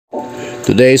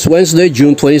Today is Wednesday,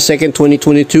 June 22nd,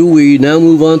 2022. We now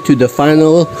move on to the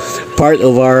final part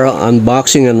of our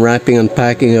unboxing, unwrapping,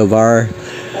 unpacking of our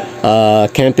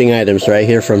camping items right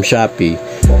here from Shopee.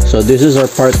 So this is our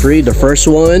part 3, the first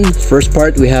one. First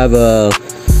part, we have a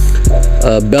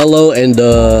bellow and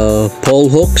the pole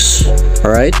hooks,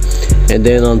 all right. And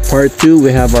then on part 2,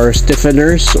 we have our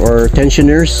stiffeners or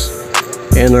tensioners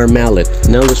and our mallet.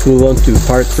 Now let's move on to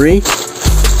part 3.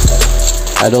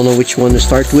 I don't know which one to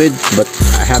start with, but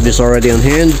I have this already on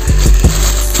hand.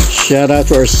 Shout out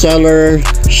to our seller,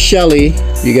 Shelly.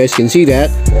 You guys can see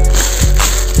that.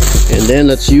 And then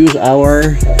let's use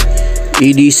our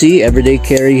EDC, everyday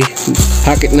carry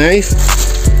pocket knife.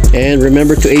 And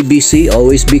remember to ABC,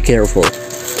 always be careful.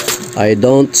 I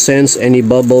don't sense any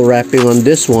bubble wrapping on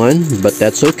this one, but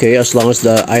that's okay as long as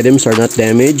the items are not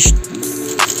damaged.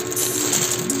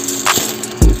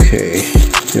 Okay,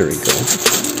 here we go.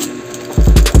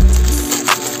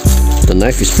 The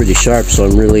knife is pretty sharp, so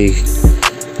I'm really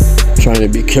trying to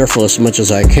be careful as much as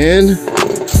I can.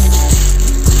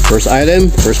 First item,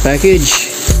 first package.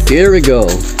 Here we go.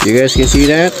 You guys can see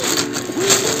that?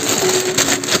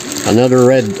 Another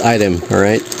red item,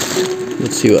 alright?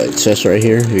 Let's see what it says right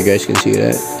here. You guys can see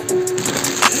that.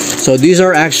 So these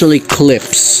are actually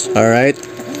clips, alright?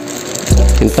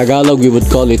 In Tagalog, we would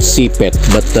call it sipet,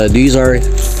 but these are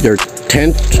their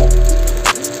tent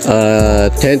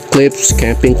clips,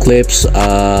 camping clips,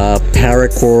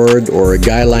 paracord or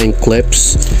guy line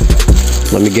clips.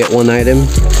 Let me get one item.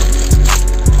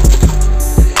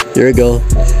 There you go.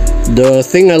 The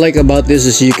thing I like about this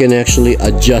is you can actually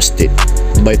adjust it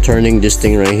by turning this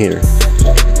thing right here,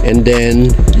 and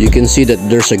then you can see that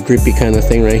there's a grippy kind of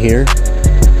thing right here.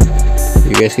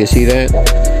 You guys can see that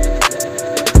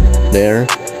there.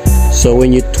 So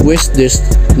when you twist this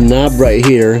knob right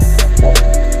here,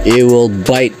 it will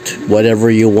bite whatever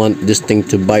you want this thing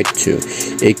to bite to.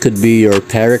 It could be your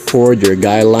paracord, your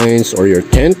guy lines, or your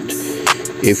tent.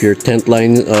 If your tent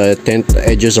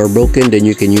edges are broken, then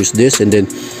you can use this, and then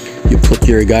you put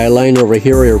your guy line over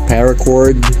here or your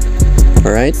paracord.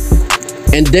 All right,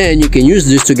 and then you can use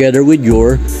this together with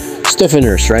your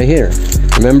stiffeners right here.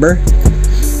 Remember?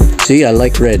 See, I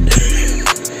like red.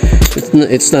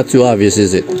 It's not too obvious,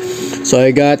 is it? So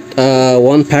I got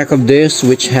one pack of this,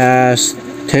 which has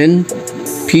 10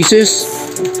 pieces.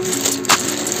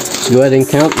 Let's go ahead and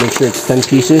count, make sure it's 10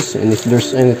 pieces, and if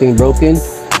there's anything broken.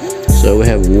 So we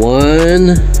have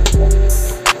 1,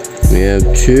 we have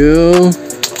 2,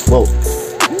 whoa,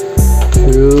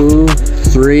 2,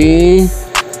 3,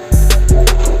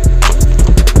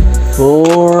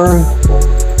 4,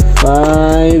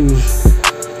 5,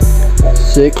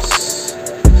 6,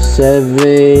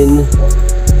 7.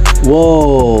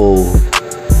 Whoa,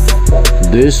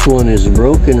 this one is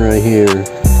broken right here.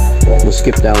 We'll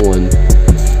skip that one.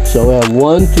 So we have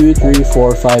 1, 2, 3,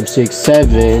 4, 5, 6,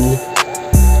 7,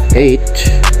 8,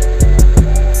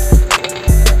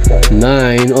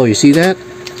 9. Oh, you see that?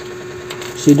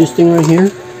 See this thing right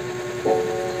here?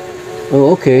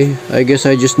 Oh, okay. I guess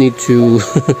I just need to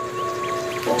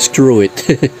screw it.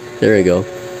 There we go.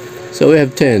 So we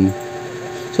have 10.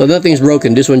 So nothing's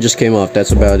broken. This one just came off.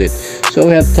 That's about it. So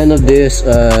we have 10 of this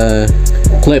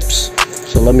clips.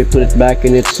 So let me put it back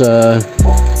in its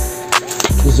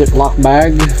Ziploc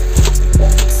bag.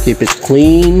 Keep it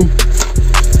clean,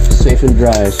 safe and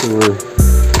dry. So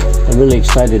I'm really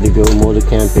excited to go motor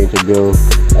camping, to go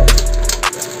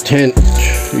tent,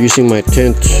 using my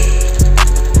tent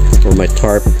or my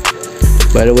tarp.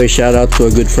 By the way, shout out to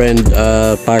a good friend,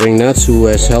 Paring Nuts, who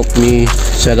has helped me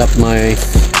set up my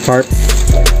tarp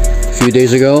a few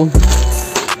days ago.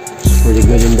 It's pretty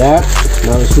good in that.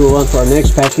 Now let's move on to our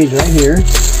next package right here.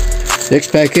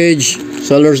 Next package,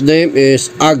 seller's name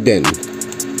is Ogden.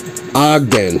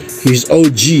 Ogden. He's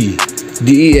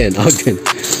OGDEN. Ogden.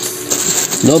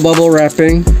 No bubble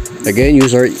wrapping. Again,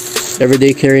 use our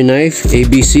everyday carry knife.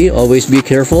 ABC. Always be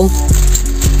careful.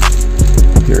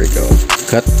 Here we go.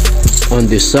 Cut on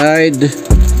this side.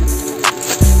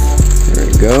 There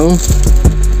we go.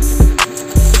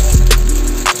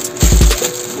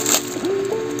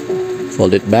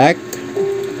 Fold it back.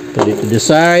 Put it to the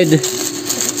side.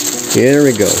 Here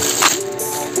we go.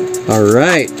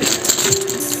 Alright.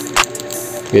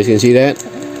 You guys can see that?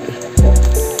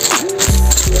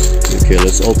 Okay,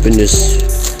 let's open this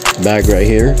bag right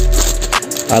here.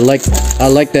 I like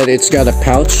that it's got a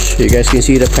pouch. You guys can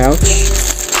see the pouch.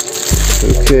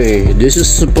 Okay, this is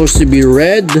supposed to be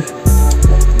red.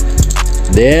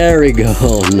 There we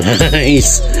go.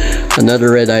 Nice.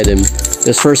 Another red item.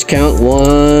 Let's first count.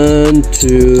 1,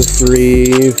 2,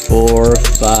 3, 4,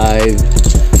 5,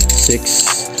 6,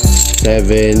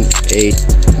 7, 8,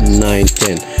 9,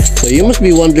 10. So you must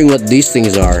be wondering what these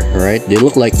things are, right? They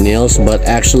look like nails, but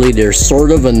actually they're sort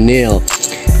of a nail.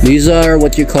 These are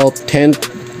what you call tent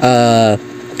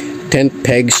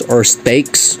pegs or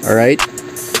stakes. All right,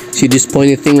 see this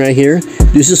pointy thing right here?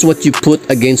 This is what you put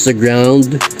against the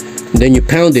ground, then you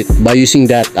pound it by using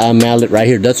that mallet right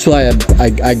here. That's why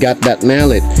I got that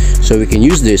mallet, so we can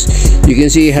use this. You can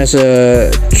see it has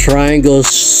a triangle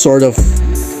sort of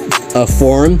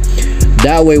form.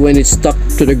 That way when it's stuck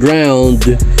to the ground,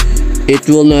 it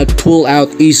will not pull out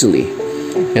easily.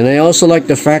 And I also like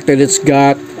the fact that it's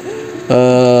got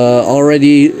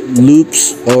already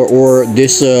loops or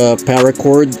this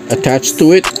paracord attached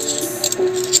to it.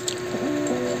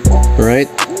 Alright,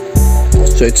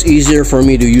 so it's easier for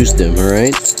me to use them.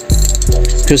 Alright,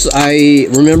 because I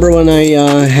remember when I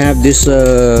have this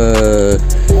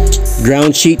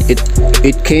ground sheet,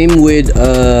 it came with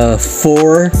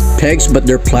 4 pegs, but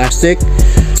they're plastic.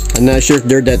 I'm not sure if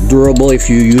they're that durable. If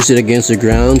you use it against the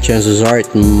ground, chances are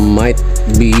it might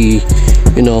be,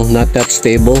 you know, not that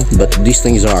stable, but these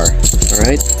things are. All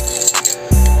right,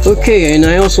 okay. And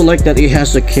I also like that it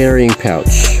has a carrying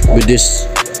pouch with this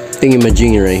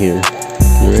thingy-majiggy right here.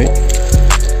 All right,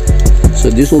 so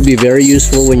this will be very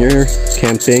useful when you're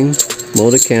camping,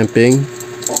 motor camping,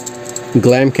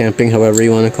 glam camping, however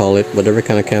you want to call it, whatever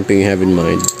kind of camping you have in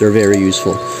mind. They're very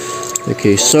useful.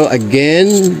 Okay, so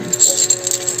again,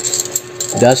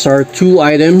 that's our 2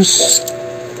 items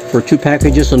for 2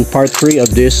 packages on part 3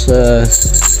 of this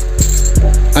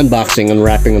unboxing,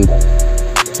 unwrapping, and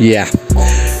yeah.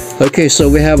 Okay, so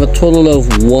we have a total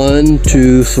of 1,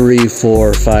 2, 3,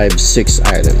 4, 5, 6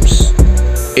 items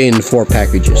in 4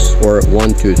 packages, or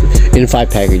 1, 2, 3, in 5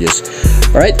 packages.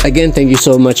 All right, again, thank you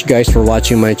so much guys for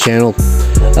watching my channel.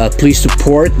 Please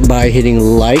support by hitting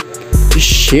like,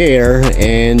 share,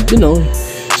 and you know,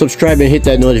 subscribe and hit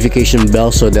that notification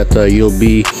bell so that you'll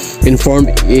be informed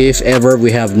if ever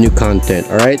we have new content.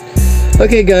 All right,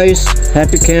 okay guys,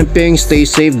 happy camping, stay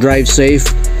safe, drive safe,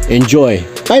 enjoy,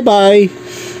 bye bye,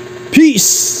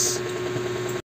 peace.